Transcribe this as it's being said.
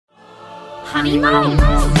Honey Mums.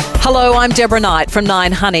 Hello, I'm Deb Knight from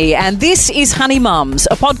 9 Honey, and this is Honey Mums,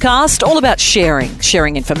 a podcast all about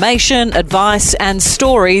sharing information, advice and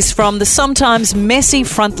stories from the sometimes messy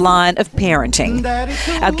front line of parenting.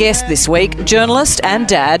 Our guest this week, journalist and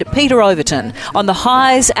dad Peter Overton, on the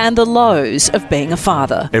highs and the lows of being a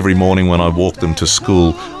father. Every morning when I walk them to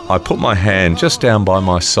school, I put my hand just down by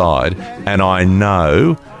my side and I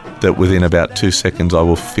know that within about 2 seconds I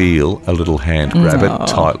will feel a little hand grab it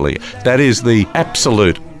tightly. That is the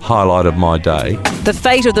absolute highlight of my day. The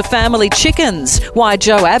fate of the family chickens. Why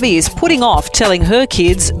Jo Abi is putting off telling her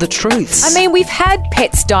kids the truths. I mean, we've had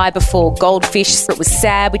pets die before. Goldfish, it was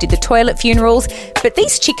sad. We did the toilet funerals. But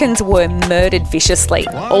these chickens were murdered viciously.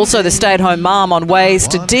 Also the stay-at-home mum on ways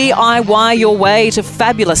to DIY your way to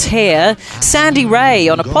fabulous hair. Sandy Rea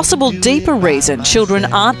on a possible deeper reason children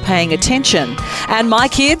aren't paying attention. And my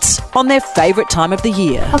kids on their favourite time of the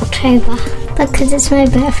year. October, because it's my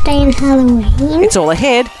birthday and Halloween. It's all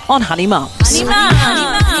ahead on Honey Mums. Honey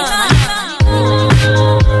Mums.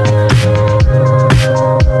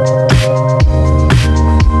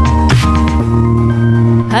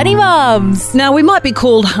 Honey Mums. Now, we might be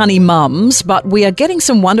called Honey Mums, but we are getting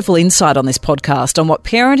some wonderful insight on this podcast on what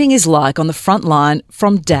parenting is like on the front line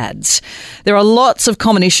from dads. There are lots of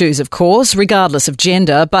common issues, of course, regardless of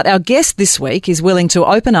gender, but our guest this week is willing to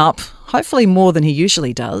open up, hopefully more than he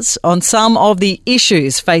usually does, on some of the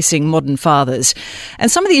issues facing modern fathers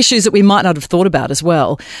and some of the issues that we might not have thought about as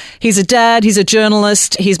well. He's a dad, he's a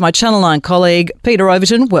journalist, he's my Channel 9 colleague. Peter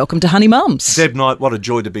Overton, welcome to Honey Mums. Deb Knight, what a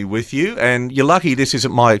joy to be with you, and you're lucky this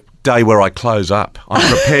isn't my day where I close up. I'm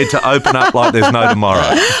prepared to open up like there's no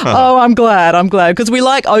tomorrow. Oh, I'm glad, because we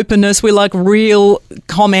like openness, we like real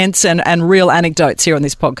comments and real anecdotes here on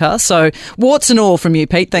this podcast. So warts and all from you,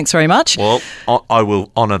 Pete, thanks very much. Well, I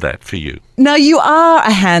will honour that for you. Now, you are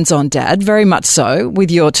a hands-on dad, very much so, with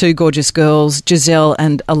your two gorgeous girls, Giselle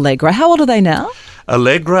and Allegra. How old are they now?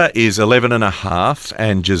 Allegra is 11 and a half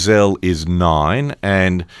and Giselle is 9.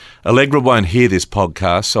 And Allegra won't hear this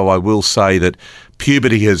podcast, so I will say that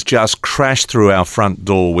puberty has just crashed through our front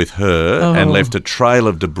door with her and left a trail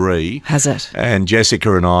of debris. Has it? And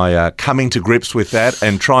Jessica and I are coming to grips with that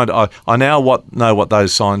and trying to... I now know what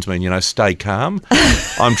those signs mean, stay calm.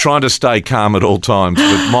 I'm trying to stay calm at all times,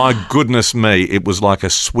 but my goodness me, it was like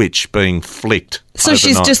a switch being flicked. So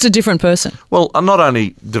she's overnight. just a different person? Well, not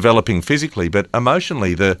only developing physically, but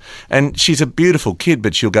emotionally. And she's a beautiful kid,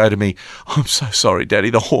 but she'll go to me, I'm so sorry,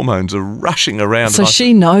 Daddy, the hormones are rushing around. So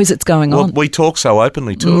she knows it's going on? We talk so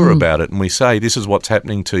openly to her about it, and we say, this is what's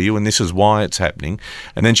happening to you, and this is why it's happening.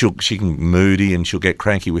 And then she can be moody and she'll get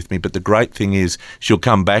cranky with me. But the great thing is she'll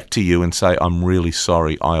come back to you and say, I'm really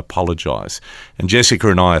sorry, I apologise. And Jessica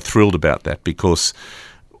and I are thrilled about that because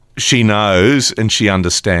she knows and she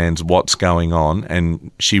understands what's going on,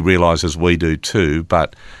 and she realises we do too,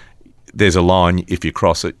 but there's a line, if you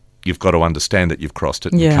cross it, you've got to understand that you've crossed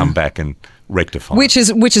it and come back and rectify. Which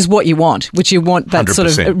is what you want. Which you want that 100%.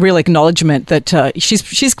 sort of real acknowledgement that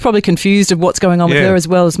she's probably confused of what's going on with her as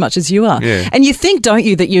well as much as you are. Yeah. And you think, don't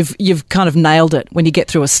you, that you've kind of nailed it when you get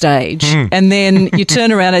through a stage, and then you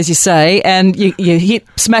turn around, as you say, and you hit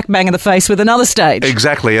smack bang in the face with another stage.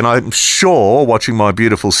 Exactly, and I'm sure, watching my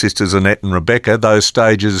beautiful sisters Annette and Rebecca, those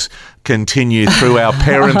stages continue through our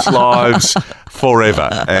parents' lives forever.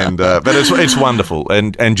 And but it's wonderful.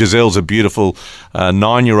 And Giselle's a beautiful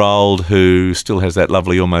 9-year-old who still has that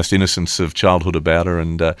lovely almost innocence of childhood about her,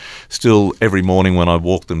 and still every morning when I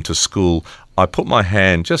walk them to school, I put my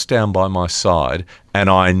hand just down by my side and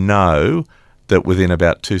I know that within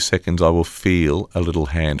about 2 seconds I will feel a little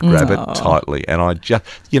hand grab it tightly. And I just,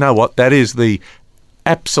 you know what, that is the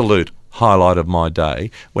absolute highlight of my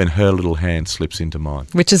day when her little hand slips into mine.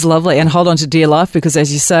 Which is lovely. And hold on to dear life, because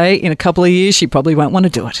as you say, in a couple of years she probably won't want to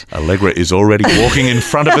do it. Allegra is already walking in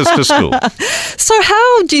front of us to school. So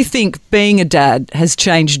how do you think being a dad has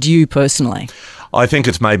changed you personally? I think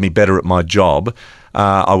it's made me better at my job.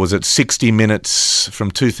 I was at 60 Minutes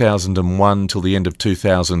from 2001 till the end of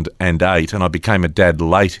 2008, and I became a dad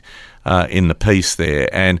late in the piece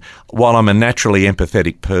there. And while I'm a naturally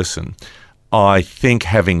empathetic person, I think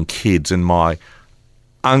having kids and my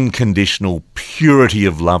unconditional purity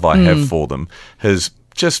of love I have for them has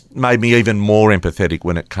just made me even more empathetic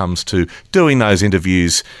when it comes to doing those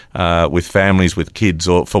interviews with families, with kids,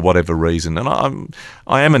 or for whatever reason. And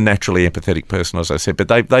I am a naturally empathetic person, as I said, but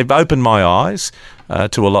they've opened my eyes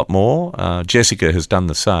to a lot more. Jessica has done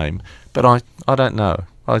the same, but I don't know.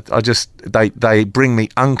 I just they bring me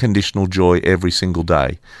unconditional joy every single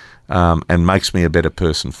day. and makes me a better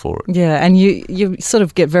person for it. Yeah, and you sort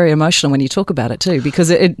of get very emotional when you talk about it too, because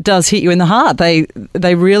it does hit you in the heart.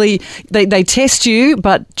 They really test you,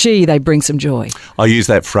 but gee, they bring some joy. I use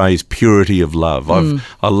that phrase, purity of love.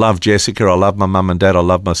 I love Jessica, I love my mum and dad, I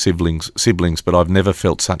love my siblings, but I've never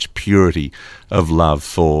felt such purity of love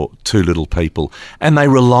for two little people. And they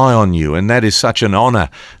rely on you, and that is such an honour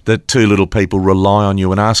that two little people rely on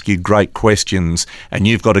you and ask you great questions, and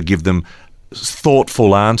you've got to give them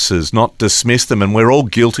thoughtful answers, not dismiss them. And we're all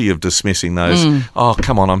guilty of dismissing those. Oh,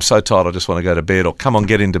 come on, I'm so tired, I just want to go to bed. Or come on,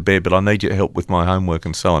 get into bed, but I need your help with my homework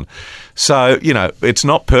and so on. So, it's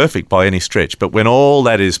not perfect by any stretch, but when all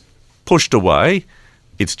that is pushed away,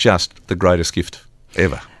 it's just the greatest gift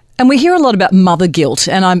ever. And we hear a lot about mother guilt,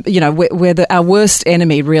 and we're our worst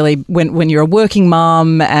enemy really when you're a working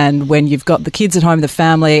mum and when you've got the kids at home, the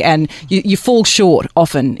family, and you fall short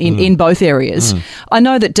often in both areas. I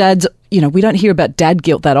know that dads, we don't hear about dad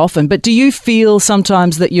guilt that often, but do you feel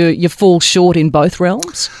sometimes that you fall short in both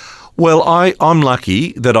realms? Well, I'm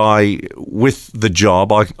lucky that with the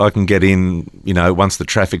job, I can get in, once the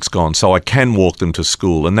traffic's gone, so I can walk them to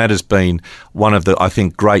school. And that has been one of the, I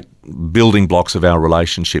think, great building blocks of our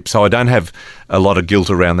relationship. So I don't have a lot of guilt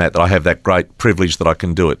around that I have that great privilege that I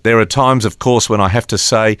can do it. There are times, of course, when I have to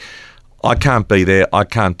say, I can't be there, I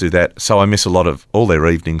can't do that, so I miss a lot of all their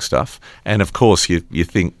evening stuff. And, of course, you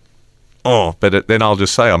think, oh, but then I'll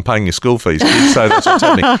just say I'm paying your school fees, kids, so that's what's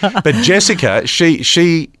happening. But Jessica,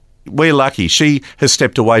 we're lucky. She has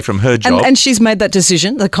stepped away from her job. And she's made that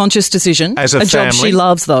decision, the conscious decision. As a family, job she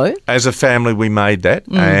loves, though. As a family, we made that,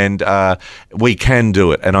 and we can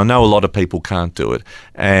do it. And I know a lot of people can't do it.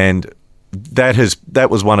 And that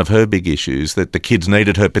was one of her big issues, that the kids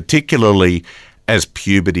needed her, particularly as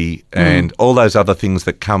puberty and all those other things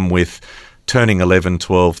that come with turning 11,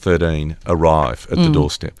 12, 13 arrive at the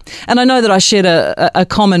doorstep. And I know that I shared a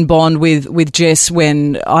common bond with Jess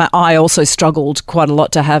when I also struggled quite a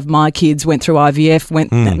lot to have my kids, went through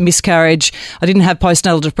IVF, miscarriage. I didn't have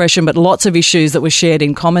postnatal depression, but lots of issues that were shared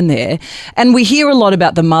in common there. And we hear a lot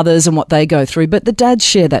about the mothers and what they go through, but the dads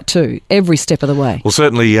share that too, every step of the way. Well,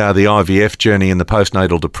 certainly the IVF journey and the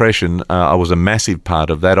postnatal depression, I was a massive part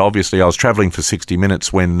of that. Obviously, I was travelling for 60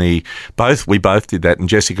 Minutes when we both did that, and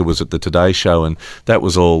Jessica was at the Today Show, and that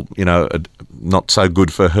was all, not so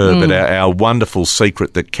good for her. But our wonderful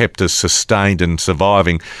secret that kept us sustained and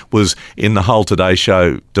surviving was in the whole Today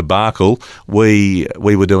Show debacle, we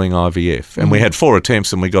were doing IVF, and we had 4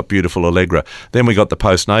 attempts and we got beautiful Allegra. Then we got the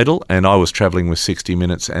postnatal, and I was travelling with 60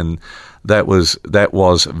 Minutes, and that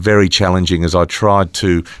was very challenging as I tried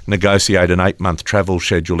to negotiate an 8-month travel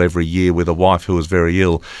schedule every year with a wife who was very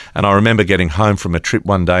ill. And I remember getting home from a trip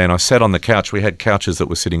one day, and I sat on the couch. We had couches that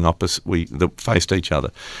were sitting opposite, that faced each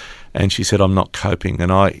other. And she said, "I'm not coping."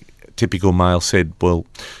 And I, typical male, said, "Well,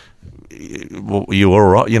 you all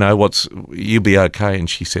right? You'll be okay." And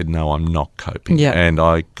she said, "No, I'm not coping." Yeah. And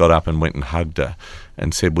I got up and went and hugged her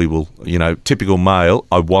and said, "We will," typical male.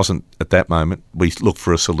 I wasn't at that moment. We looked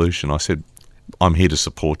for a solution. I said, "I'm here to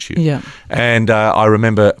support you." Yeah. And I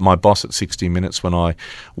remember my boss at 60 Minutes, when I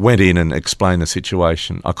went in and explained the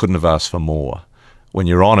situation, I couldn't have asked for more. When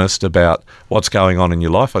you're honest about what's going on in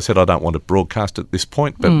your life, I said, "I don't want to broadcast at this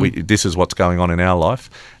point, but this is what's going on in our life."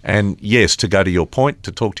 And yes, to go to your point,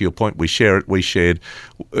 to talk to your point, we shared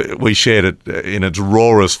it in its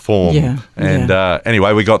rawest form. Yeah. And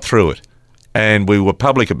anyway, we got through it. And we were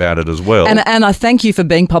public about it as well. And I thank you for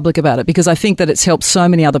being public about it, because I think that it's helped so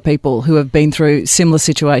many other people who have been through similar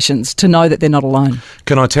situations to know that they're not alone.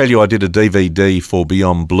 Can I tell you, I did a DVD for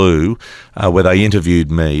Beyond Blue where they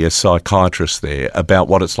interviewed me, a psychiatrist there, about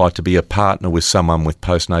what it's like to be a partner with someone with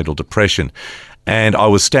postnatal depression. And I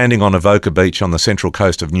was standing on Avoca Beach on the central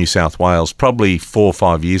coast of New South Wales, probably 4 or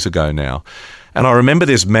 5 years ago now. And I remember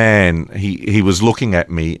this man, he was looking at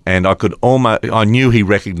me, and I knew he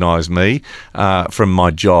recognised me from my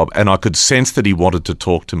job, and I could sense that he wanted to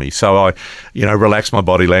talk to me. So I, relaxed my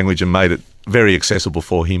body language and made it very accessible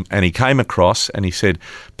for him. And he came across and he said,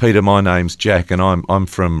 "Peter, my name's Jack, and I'm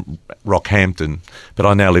from Rockhampton, but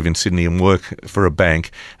I now live in Sydney and work for a bank.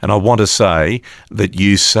 And I want to say that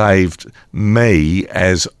you saved me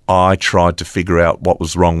as I tried to figure out what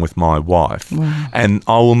was wrong with my wife." Wow. And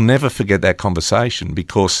I will never forget that conversation,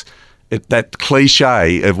 because that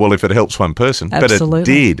cliche of, well, if it helps one person, Absolutely. But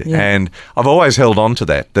it did. Yeah. And I've always held on to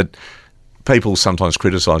that people sometimes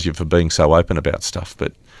criticise you for being so open about stuff,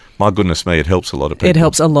 but my goodness me, it helps a lot of people. It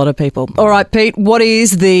helps a lot of people. All right, Pete, what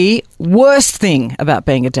is the worst thing about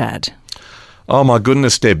being a dad? Oh, my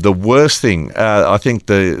goodness, Deb, the worst thing, I think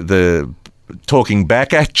the talking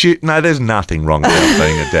back at you. No, there's nothing wrong about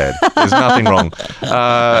being a dad. There's nothing wrong.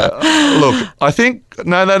 Look, I think...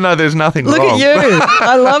 No, there's nothing wrong. Look at you.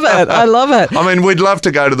 I love it. I love it. I mean, we'd love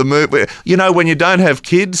to go to the movie. You know, when you don't have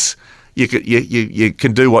kids... You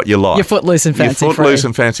can do what you like. You're footloose and fancy free. You're footloose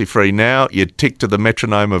and fancy free. Now you tick to the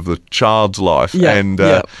metronome of the child's life,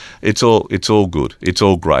 it's all good. It's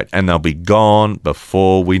all great, and they'll be gone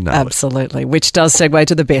before we know it. Absolutely, which does segue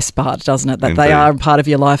to the best part, doesn't it? That Indeed. They are a part of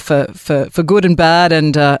your life for good and bad,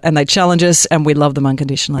 and they challenge us, and we love them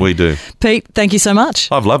unconditionally. We do. Pete, thank you so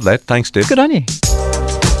much. I've loved that. Thanks, Deb. Good on you.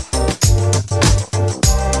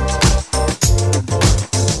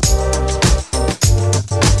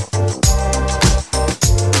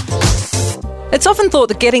 It's often thought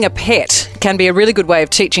that getting a pet can be a really good way of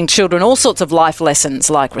teaching children all sorts of life lessons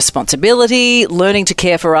like responsibility, learning to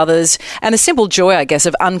care for others, and the simple joy, I guess,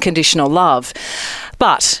 of unconditional love.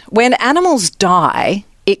 But when animals die,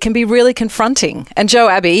 it can be really confronting. And Jo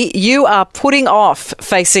Abi, you are putting off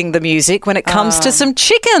facing the music when it comes to some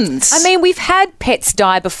chickens. I mean, we've had pets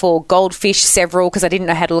die before, goldfish, several, because I didn't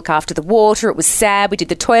know how to look after the water. It was sad. We did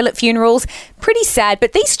the toilet funerals. Pretty sad.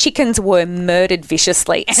 But these chickens were murdered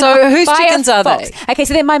viciously. So whose chickens are they? Okay,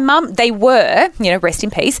 so they're my mum. They were, rest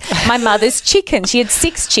in peace, my mother's chickens. She had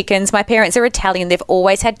 6 chickens. My parents are Italian. They've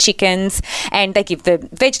always had chickens, and they give the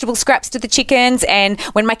vegetable scraps to the chickens. And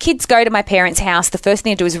when my kids go to my parents' house, the first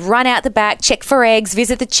thing they do is run out the back, check for eggs,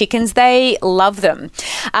 visit the chickens. They love them.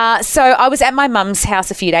 So I was at my mum's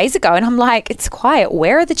house a few days ago, and I'm like, it's quiet.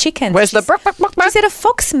 Where are the chickens? Where's the... She said a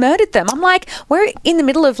fox murdered them. I'm like, we're in the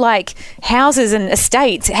middle of houses and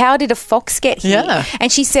estates. How did a fox get here? Yeah.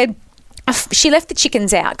 And she said... She left the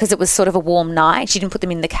chickens out because it was sort of a warm night. She didn't put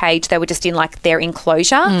them in the cage. They were just in their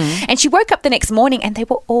enclosure. And she woke up the next morning and they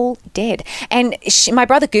were all dead. And my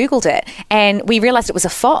brother Googled it, and we realised it was a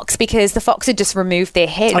fox because the fox had just removed their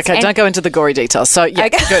heads. Okay, don't go into the gory details. So, yeah,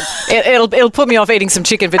 okay. Good. It'll put me off eating some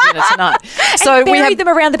chicken for dinner tonight. So and buried them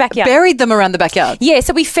around the backyard. Buried them around the backyard. Yeah,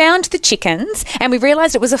 so we found the chickens and we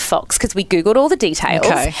realised it was a fox because we Googled all the details.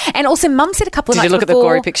 Okay. And also Mum said a couple of nights before... Did you look at the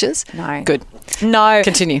gory pictures? No. Good. No.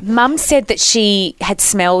 Continue. Mum said that she had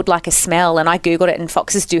smelled like a smell, and I Googled it, and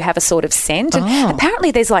foxes do have a sort of scent. And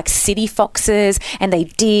apparently there's city foxes, and they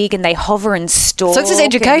dig and they hover and stalk. So this is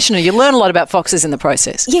educational. You learn a lot about foxes in the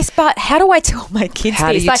process. Yes, but how do I tell my kids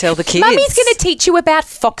How this? do you tell the kids? Mummy's going to teach you about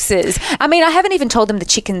foxes. I mean, I haven't even told them the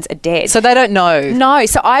chickens are dead. So they don't know. No,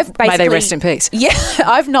 so I've basically... May they rest in peace. Yeah,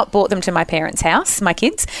 I've not brought them to my parents' house, my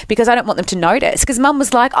kids, because I don't want them to notice. Because Mum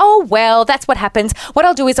was like, oh, well, that's what happens. What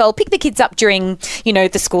I'll do is I'll pick the kids up during,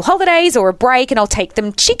 the school holidays or a break, and I'll take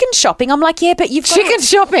them chicken shopping. I'm like, yeah, but you've got chicken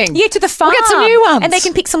shopping? Yeah, to the farm. We'll get some new ones. And they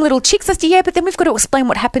can pick some little chicks. I said, yeah, but then we've got to explain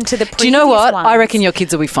what happened to the previous Do you know what? ones. I reckon your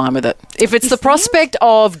kids will be fine with it. If it's the prospect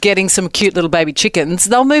of getting some cute little baby chickens,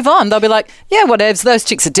 they'll move on. They'll be like, yeah, whatevs, those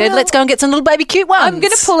chicks are dead. Well, let's go and get some little baby cute ones. I'm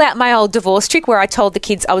going to pull out my old divorce trick where I told the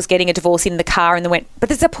kids I was getting a divorce in the car, and they went, but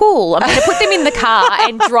there's a pool. I'm going to put them in the car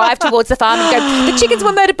and drive towards the farm and go, the chickens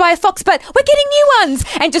were murdered by a fox, but we're getting new ones.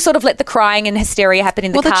 And just sort of let the crying and hysteria happen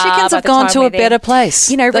in the car. Well, the chickens have gone to a better place.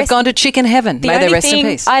 They've gone to chicken heaven. May they rest in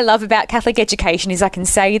peace. I love about Catholic education is I can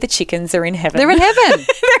say the chickens are in heaven. They're in heaven.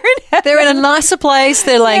 They're in a nicer place.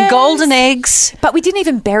 They're laying golden eggs. But we didn't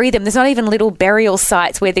even bury them. There's not even little burial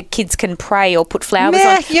sites where the kids can pray or put flowers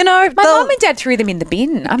on. My mum and dad threw them in the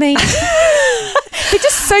bin. I mean... They're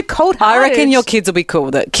just so cold-hearted. I reckon your kids will be cool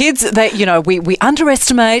with it. Kids, we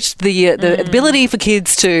underestimate the ability for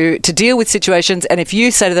kids to deal with situations, and if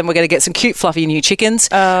you say to them, we're going to get some cute, fluffy new chickens,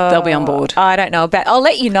 they'll be on board. I don't know about... I'll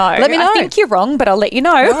let you know. Let me know. I think you're wrong, but I'll let you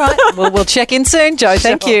know. All right. Well, we'll check in soon, Jo.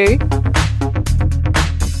 Thank you.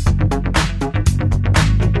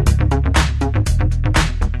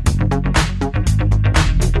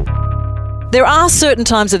 There are certain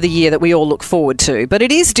times of the year that we all look forward to, but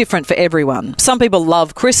it is different for everyone. Some people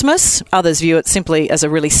love Christmas, others view it simply as a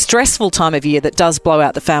really stressful time of year that does blow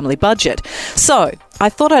out the family budget. So I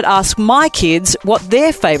thought I'd ask my kids what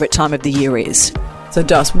their favourite time of the year is. So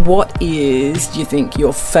Dus, what is, do you think,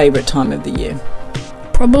 your favourite time of the year?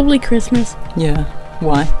 Probably Christmas. Yeah.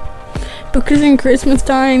 Why? Because in Christmas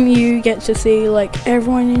time you get to see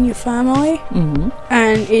everyone in your family,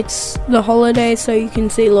 and it's the holidays, so you can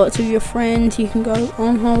see lots of your friends. You can go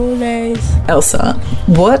on holidays. Elsa,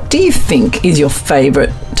 what do you think is your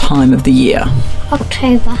favourite time of the year?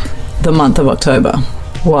 October. The month of October.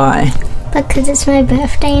 Why? Because it's my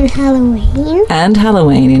birthday and Halloween. And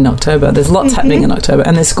Halloween in October. There's lots happening in October.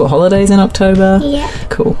 And there's school holidays in October. Yeah.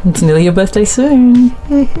 Cool. It's nearly your birthday soon.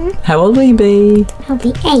 How old will you be? I'll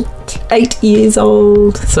be 8. 8 years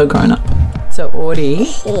old. So grown up. So Audie,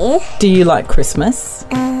 do you like Christmas?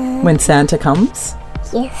 When Santa comes?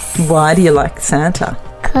 Yes. Why do you like Santa?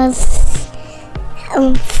 Because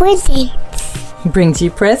presents. He brings you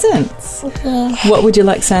presents. Yeah. What would you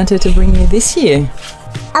like Santa to bring you this year?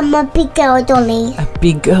 I'm a big girl dolly. A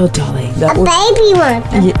big girl dolly. Baby one.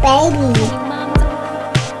 Baby.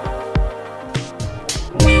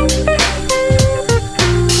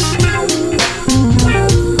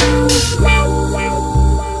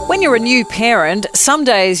 When you're a new parent, some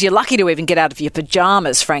days you're lucky to even get out of your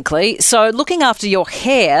pyjamas, frankly. So looking after your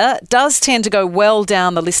hair does tend to go well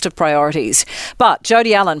down the list of priorities. But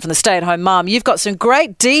Jody Allen from the Stay at Home Mum, you've got some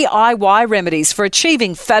great DIY remedies for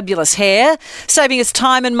achieving fabulous hair, saving us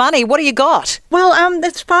time and money. What do you got? Well,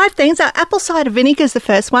 there's 5 things. Apple cider vinegar is the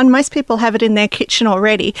first one. Most people have it in their kitchen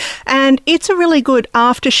already. And it's a really good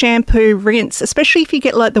after shampoo rinse, especially if you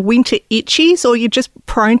get like the winter itchies or you're just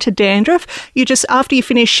prone to dandruff. You just, after you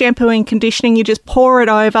finish shampooing and conditioning, you just pour it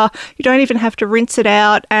over. You don't even have to rinse it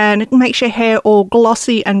out, and it makes your hair all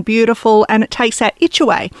glossy and beautiful, and it takes that itch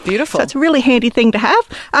away. Beautiful. So it's a really handy thing to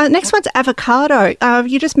have. Next one's avocado.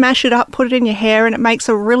 You just mash it up, put it in your hair, and it makes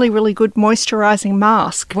a really, really good moisturising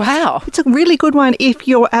mask. Wow. It's a really good one if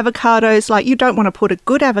your avocado's like, you don't want to put a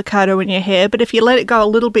good avocado in your hair, but if you let it go a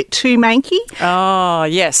little bit too manky. Oh,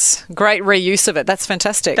 yes. Great reuse of it. That's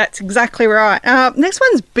fantastic. That's exactly right. Next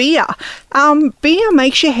one's beer. Beer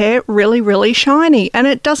makes your hair really, really shiny, and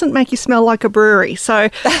it doesn't make you smell like a brewery. So,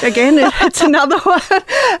 again, it's another one.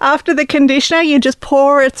 After the conditioner, you just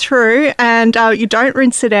pour it through, and you don't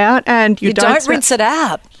rinse it out. And you don't rinse it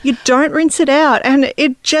out. You don't rinse it out, and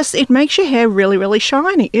it makes your hair really, really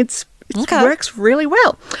shiny. It works really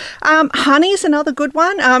well. Honey is another good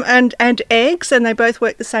one, and eggs, and they both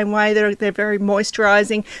work the same way. They're very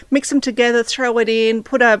moisturising. Mix them together, throw it in,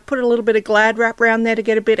 put a little bit of Glad wrap around there to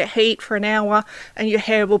get a bit of heat for an hour, and your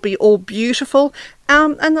hair will be all beautiful.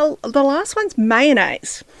 And the last one's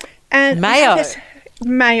mayonnaise. And Mayo.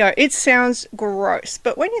 Mayo. It sounds gross,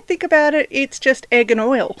 but when you think about it, it's just egg and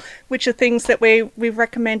oil, which are things that we've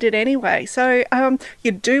recommended anyway. So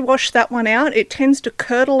you do wash that one out. It tends to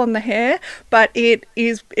curdle on the hair, but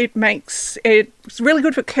it's really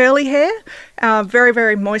good for curly hair. Very,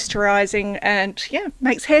 very moisturising, and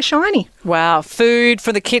makes hair shiny. Wow. Food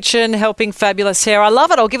for the kitchen, helping fabulous hair. I love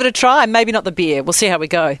it. I'll give it a try. Maybe not the beer. We'll see how we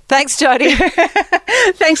go. Thanks, Jody.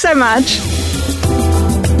 Thanks so much.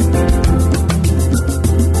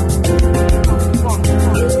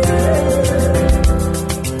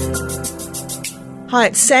 Hi,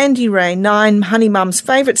 it's Sandy Rea, 9 Honey Mum's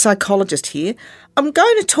favourite psychologist here. I'm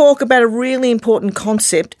going to talk about a really important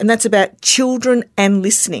concept, and that's about children and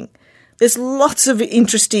listening. There's lots of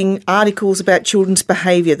interesting articles about children's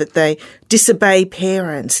behaviour, that they disobey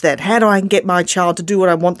parents, that how do I get my child to do what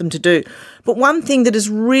I want them to do. But one thing that is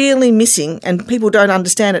really missing, and people don't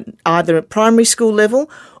understand it either at primary school level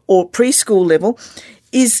or preschool level,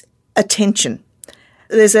 is attention.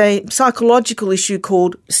 There's a psychological issue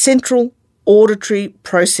called Central Auditory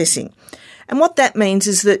Processing. And what that means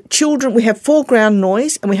is that children, we have foreground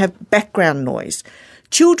noise and we have background noise.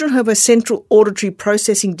 Children who have a central auditory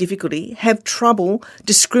processing difficulty have trouble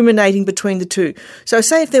discriminating between the two. So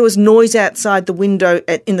say if there was noise outside the window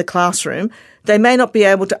in the classroom, they may not be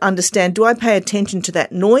able to understand, do I pay attention to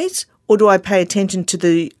that noise or do I pay attention to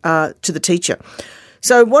the teacher?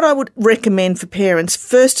 So what I would recommend for parents,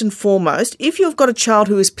 first and foremost, if you've got a child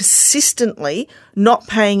who is persistently not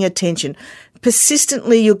paying attention,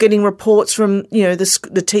 persistently you're getting reports from,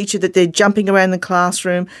 the teacher that they're jumping around the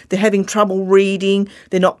classroom, they're having trouble reading,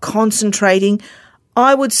 they're not concentrating,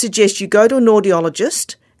 I would suggest you go to an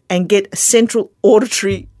audiologist and get a central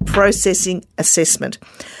auditory processing assessment.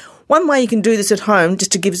 One way you can do this at home,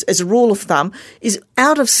 just to give as a rule of thumb, is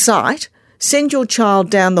out of sight, send your child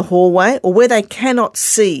down the hallway or where they cannot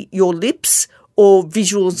see your lips or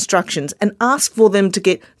visual instructions and ask for them to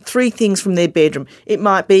get 3 things from their bedroom. It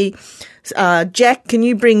might be, Jack, can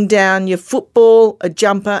you bring down your football, a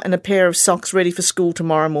jumper and a pair of socks ready for school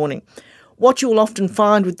tomorrow morning? What you'll often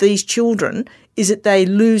find with these children is that they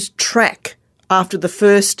lose track after the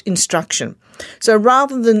first instruction. So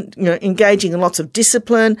rather than engaging in lots of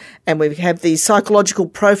discipline, and we have these psychological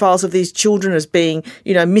profiles of these children as being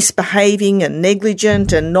misbehaving and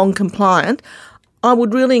negligent and non-compliant, I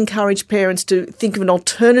would really encourage parents to think of an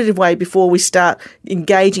alternative way before we start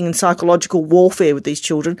engaging in psychological warfare with these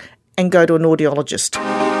children and go to an audiologist.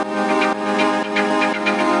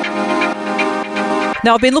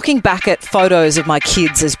 Now, I've been looking back at photos of my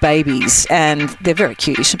kids as babies, and they're very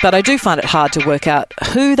cute, but I do find it hard to work out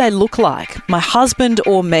who they look like, my husband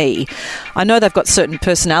or me. I know they've got certain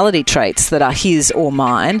personality traits that are his or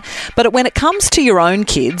mine, but when it comes to your own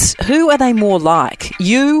kids, who are they more like,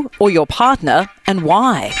 you or your partner, and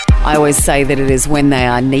why? I always say that it is when they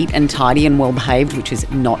are neat and tidy and well behaved, which is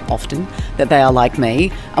not often, that they are like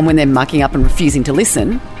me. And when they're mucking up and refusing to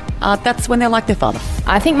listen, that's when they're like their father.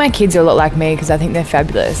 I think my kids are a lot like me because I think they're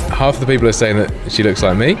fabulous. Half the people are saying that she looks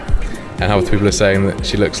like me, and half the people are saying that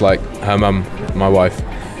she looks like her mum, my wife.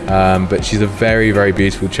 But she's a very, very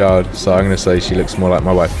beautiful child, so I'm going to say she looks more like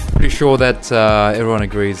my wife. Pretty sure that everyone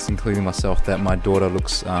agrees, including myself, that my daughter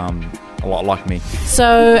looks a lot like me.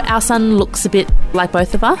 So our son looks a bit like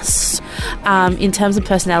both of us. In terms of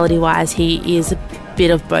personality-wise, he is a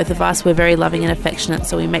bit of both of us. We're very loving and affectionate,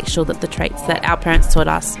 so we make sure that the traits that our parents taught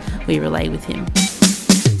us, we relay with him.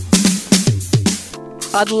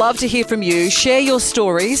 I'd love to hear from you. Share your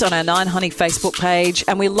stories on our 9 Honey Facebook page,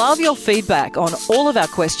 and we love your feedback on all of our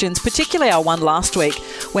questions, particularly our one last week.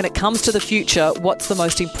 When it comes to the future, what's the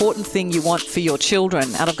most important thing you want for your children?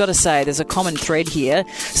 And I've got to say, there's a common thread here.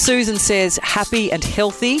 Susan says happy and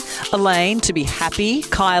healthy. Elaine, to be happy.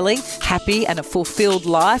 Kylie, happy and a fulfilled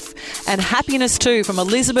life. And happiness too from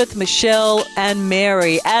Elizabeth, Michelle and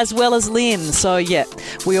Mary, as well as Lynn. So yeah,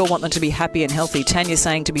 we all want them to be happy and healthy. Tanya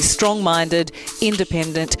saying to be strong-minded, independent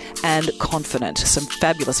and confident. Some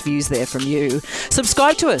fabulous views there from you.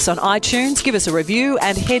 Subscribe to us on iTunes, give us a review,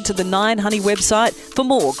 and head to the 9 Honey website for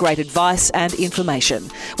more great advice and information.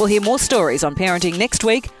 We'll hear more stories on parenting next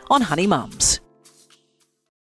week on Honey Mums.